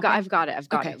 Still shopping? I've got it.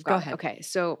 Go ahead. Okay,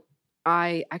 so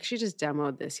I actually just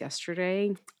demoed this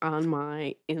yesterday on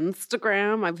my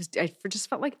Instagram. I just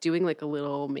felt like doing like a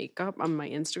little makeup on my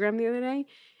Instagram the other day,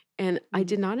 and I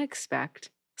did not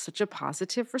expect such a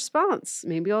positive response.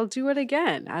 Maybe I'll do it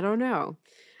again. I don't know.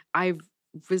 I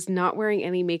was not wearing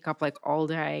any makeup like all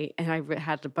day, and I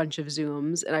had a bunch of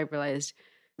Zooms, and I realized,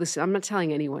 listen, I'm not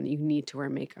telling anyone you need to wear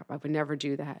makeup. I would never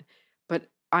do that, but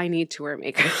I need to wear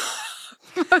makeup.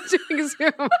 I'm doing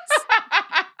Zooms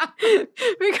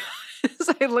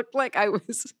because I looked like I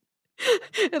was.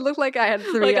 It looked like I had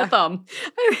three. Like a thumb.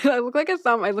 I look like a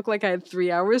thumb. I look like I had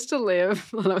 3 hours to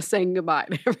live when I was saying goodbye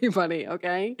to everybody,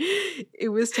 okay? It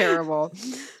was terrible.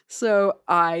 So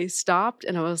I stopped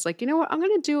and I was like, you know what? I'm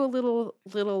going to do a little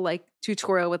like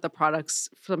tutorial with the products,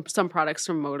 some products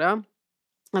from Moda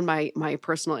on my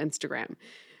personal Instagram.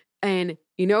 And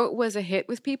you know, it was a hit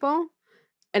with people,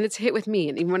 and it's a hit with me.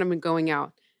 And even when I'm going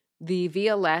out, the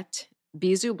Violette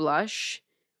Bisou Blush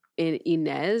in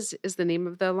Inez is the name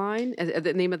of the line,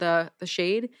 the name of the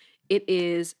shade. It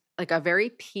is like a very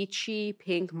peachy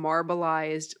pink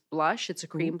marbleized blush. It's a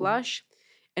cream blush.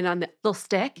 And on the little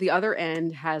stick, the other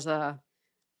end has a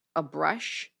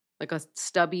brush, like a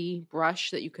stubby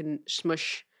brush that you can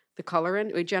smush the color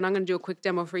in. Wait, Jen, I'm going to do a quick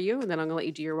demo for you, and then I'm going to let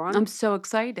you do your wand. I'm so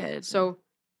excited. So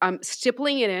I'm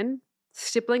stippling it in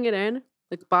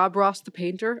like Bob Ross the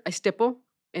painter. I stipple,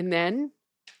 and then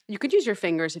you could use your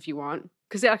fingers if you want,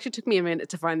 because it actually took me a minute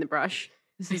to find the brush.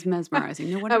 This is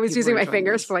mesmerizing. No wonder I was using my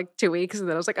fingers this for like 2 weeks, and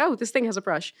then I was like, oh, this thing has a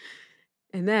brush.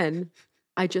 And then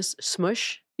I just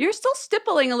smush. You're still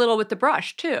stippling a little with the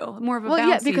brush too. More of a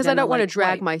yeah, bouncy because I than don't a, want to like,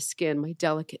 drag white. my skin, my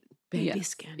delicate baby Yes,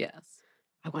 skin. Yes.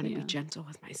 I want to be gentle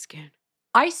with my skin.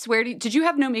 I swear to you, did you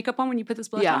have no makeup on when you put this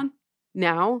blush on?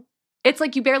 Now? It's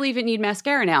like you barely even need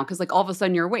mascara now, because like all of a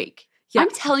sudden you're awake. Yeah. I'm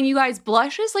telling you guys,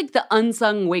 blush is like the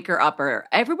unsung waker upper.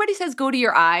 Everybody says go to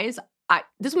your eyes.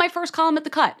 This is my first column at the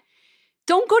cut.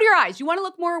 Don't go to your eyes. You want to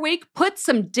look more awake? Put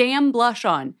some damn blush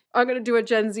on. I'm going to do a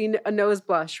Gen Z nose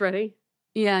blush. Ready?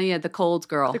 Yeah, the cold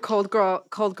girl. The cold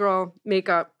girl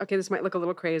makeup. Okay, this might look a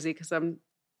little crazy because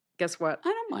guess what? I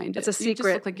don't mind It's it. a secret. You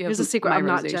just look like you have Here's a secret. I'm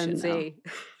not rosacea Gen Z.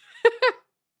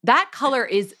 That color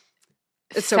is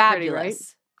It's so fabulous. pretty, right?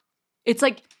 It's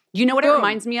like, you know what it Boom.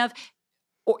 reminds me of?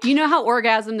 You know how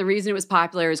Orgasm, the reason it was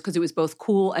popular is because it was both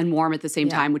cool and warm at the same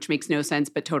time, which makes no sense,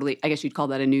 but totally, I guess you'd call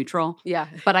that a neutral. Yeah.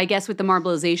 But I guess with the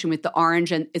marbleization, with the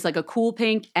orange, and it's like a cool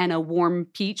pink and a warm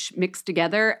peach mixed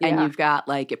together, and you've got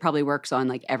like, it probably works on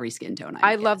like every skin tone.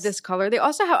 I love this color. They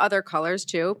also have other colors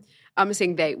too. I'm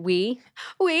saying we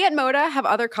at Moda have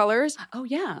other colors. Oh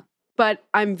yeah. But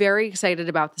I'm very excited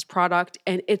about this product,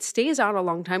 and it stays out a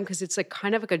long time because it's like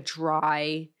kind of like a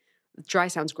dry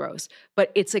sounds gross,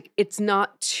 but it's like it's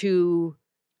not so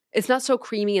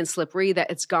creamy and slippery that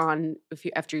it's gone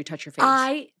after you touch your face.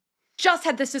 I just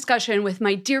had this discussion with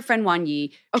my dear friend Wan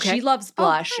Yi. Okay. She loves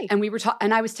blush, hi. and we were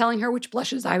and I was telling her which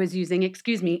blushes I was using.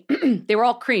 Excuse me, they were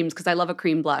all creams because I love a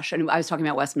cream blush, and I was talking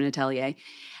about Westman Atelier,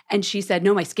 and she said,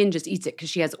 "No, my skin just eats it because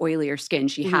she has oilier skin.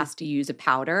 She has to use a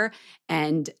powder,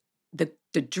 and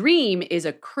the dream is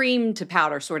a cream to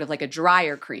powder, sort of like a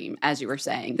drier cream, as you were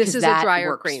saying. This is a that drier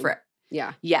works cream.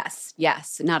 Yeah. Yes,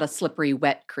 not a slippery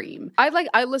wet cream. I've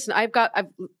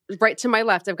right to my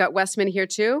left, I've got Westman here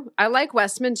too. I like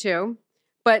Westman too,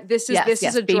 but this is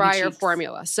a baby drier cheeks.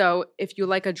 formula. So if you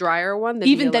like a drier one, then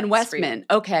Even than Violet's for you. Westman.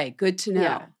 Okay, good to know.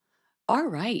 Yeah. All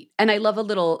right. And I love a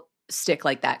little stick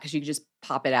like that because you can just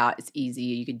pop it out. It's easy.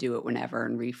 You can do it whenever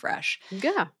and refresh.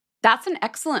 Yeah. That's an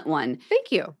excellent one.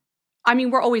 Thank you. I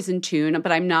mean, we're always in tune,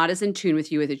 but I'm not as in tune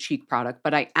with you with a cheek product,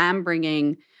 but I am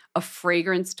bringing a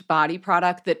fragranced body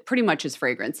product that pretty much is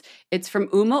fragrance. It's from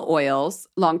Uma Oils.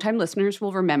 Longtime listeners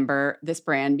will remember this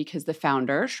brand because the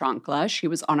founder, Shrankla, she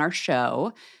was on our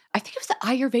show. I think it was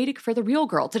Ayurvedic for the Real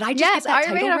Girl. Did I just get that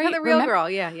title Ayurveda right? for the Real Girl.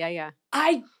 Yeah.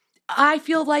 I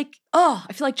feel like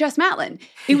Jess Matlin.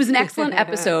 It was an excellent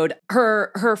episode.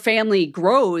 Her family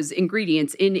grows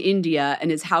ingredients in India and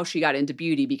is how she got into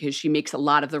beauty because she makes a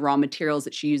lot of the raw materials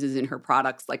that she uses in her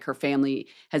products. Like her family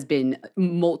has been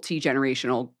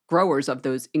multi-generational growers of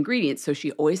those ingredients. So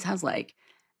she always has like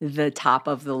the top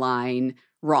of the line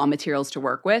raw materials to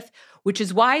work with, which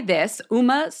is why this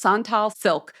Uma Santal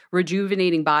Silk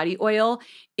Rejuvenating Body Oil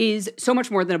is so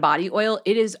much more than a body oil.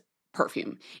 It is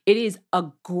perfume. It is a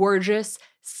gorgeous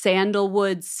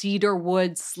sandalwood,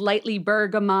 cedarwood, slightly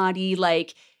bergamot-y,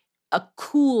 like a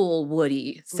cool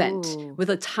woody scent with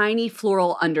a tiny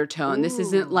floral undertone. This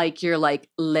isn't like your like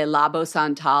Le Labo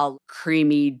Santal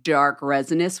creamy, dark,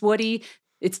 resinous woody.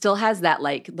 It still has that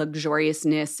like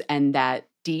luxuriousness and that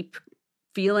deep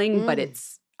feeling, but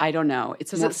it's, I don't know.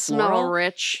 It's Does more it smell floral.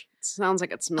 rich? It sounds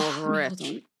like it smells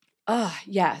rich.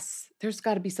 Yes. There's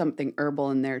got to be something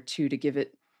herbal in there too to give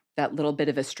it that little bit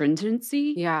of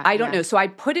astringency. Yeah. I don't know. So I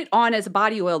put it on as a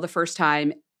body oil the first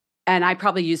time, and I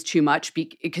probably used too much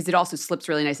because it also slips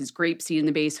really nice. It's grapeseed in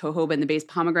the base, jojoba in the base,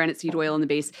 pomegranate seed oil in the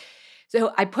base.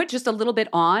 So I put just a little bit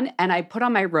on, and I put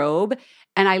on my robe,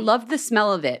 and I loved the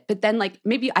smell of it. But then like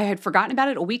maybe I had forgotten about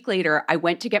it. A week later, I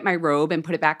went to get my robe and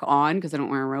put it back on because I don't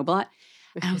wear a robe a lot.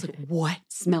 And I was like, what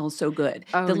smells so good?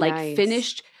 The like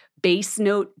finished base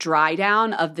note dry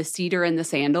down of the cedar and the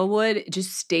sandalwood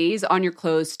just stays on your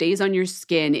clothes, stays on your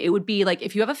skin. It would be like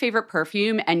if you have a favorite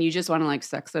perfume and you just want to like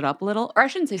sex it up a little, or I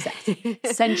shouldn't say sex,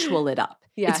 sensual it up.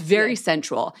 It's very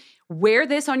sensual. Wear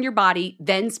this on your body,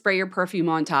 then spray your perfume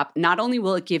on top. Not only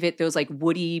will it give it those like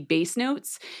woody base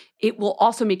notes, it will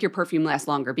also make your perfume last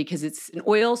longer because it's an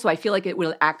oil. So I feel like it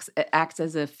will acts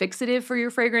as a fixative for your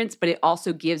fragrance, but it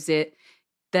also gives it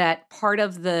that part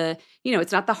of the,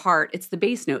 it's not the heart, it's the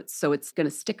base notes. So it's going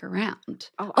to stick around.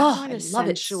 I love it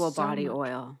sensual so body much.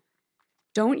 oil.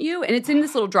 Don't you? And it's in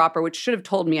this little dropper, which should have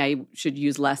told me I should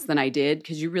use less than I did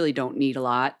because you really don't need a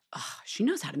lot. She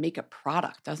knows how to make a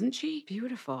product, doesn't she?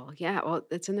 Beautiful. Yeah. Well,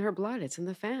 it's in her blood. It's in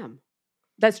the fam.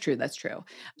 That's true.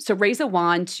 So raise a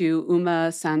wand to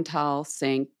Uma Santal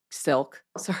Silk.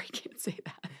 Sorry, I can't say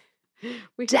that.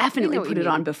 We Definitely know what put you it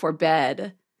on mean. before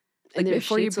bed. And Like their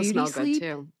before your sheets will beauty smell sleep.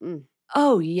 good too.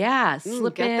 Oh, yeah.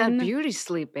 Slip Get in. that beauty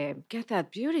sleep, babe. Get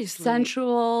that beauty sleep.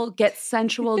 Sensual. Get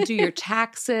sensual. Do your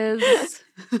taxes.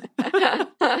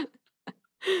 And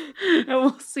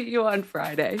we'll see you on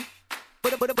Friday. We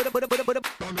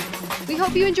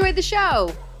hope you enjoyed the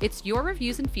show. It's your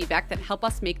reviews and feedback that help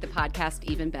us make the podcast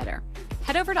even better.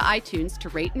 Head over to iTunes to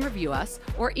rate and review us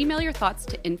or email your thoughts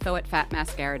to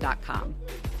info@fatmascara.com.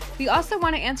 We also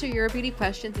want to answer your beauty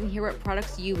questions and hear what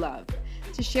products you love.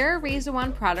 To share a Raise the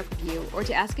Wand product review or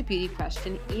to ask a beauty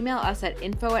question, email us at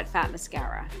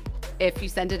info@fatmascara. If you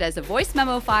send it as a voice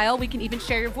memo file, we can even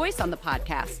share your voice on the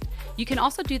podcast. You can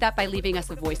also do that by leaving us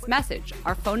a voice message.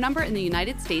 Our phone number in the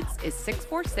United States is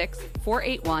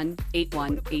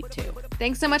 646-481-8182.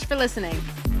 Thanks so much for listening.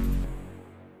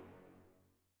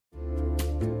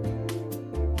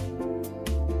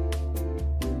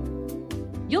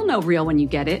 You'll know real when you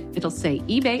get it. It'll say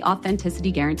eBay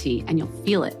Authenticity Guarantee, and you'll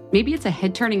feel it. Maybe it's a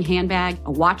head-turning handbag,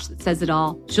 a watch that says it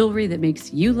all, jewelry that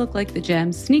makes you look like the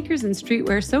gem, sneakers and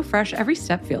streetwear so fresh every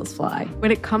step feels fly.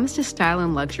 When it comes to style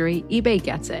and luxury, eBay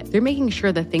gets it. They're making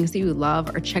sure the things that you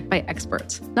love are checked by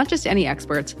experts. Not just any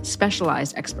experts,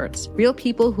 specialized experts. Real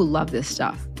people who love this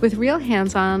stuff. With real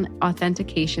hands-on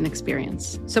authentication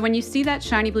experience. So when you see that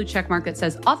shiny blue checkmark that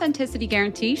says Authenticity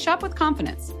Guarantee, shop with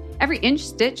confidence. Every inch,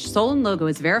 stitch, sole, and logo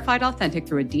is verified authentic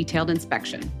through a detailed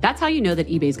inspection. That's how you know that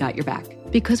eBay's got your back.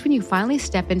 Because when you finally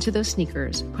step into those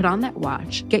sneakers, put on that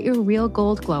watch, get your real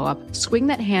gold glow up, swing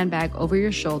that handbag over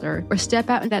your shoulder, or step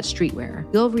out in that streetwear,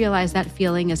 you'll realize that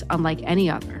feeling is unlike any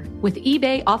other. With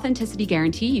eBay Authenticity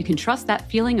Guarantee, you can trust that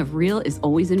feeling of real is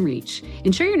always in reach.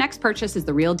 Ensure your next purchase is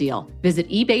the real deal. Visit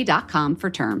ebay.com for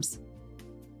terms.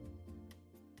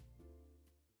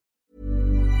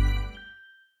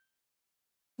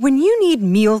 When you need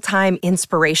mealtime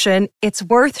inspiration, it's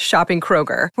worth shopping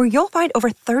Kroger, where you'll find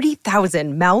over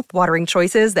 30,000 mouth-watering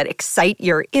choices that excite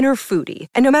your inner foodie.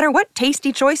 And no matter what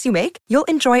tasty choice you make, you'll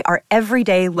enjoy our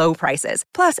everyday low prices,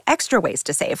 plus extra ways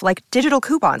to save, like digital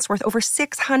coupons worth over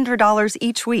 $600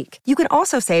 each week. You can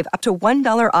also save up to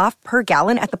 $1 off per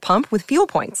gallon at the pump with fuel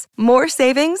points. More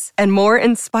savings and more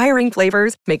inspiring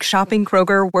flavors make shopping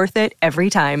Kroger worth it every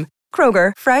time.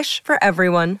 Kroger, fresh for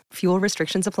everyone. Fuel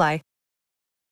restrictions apply.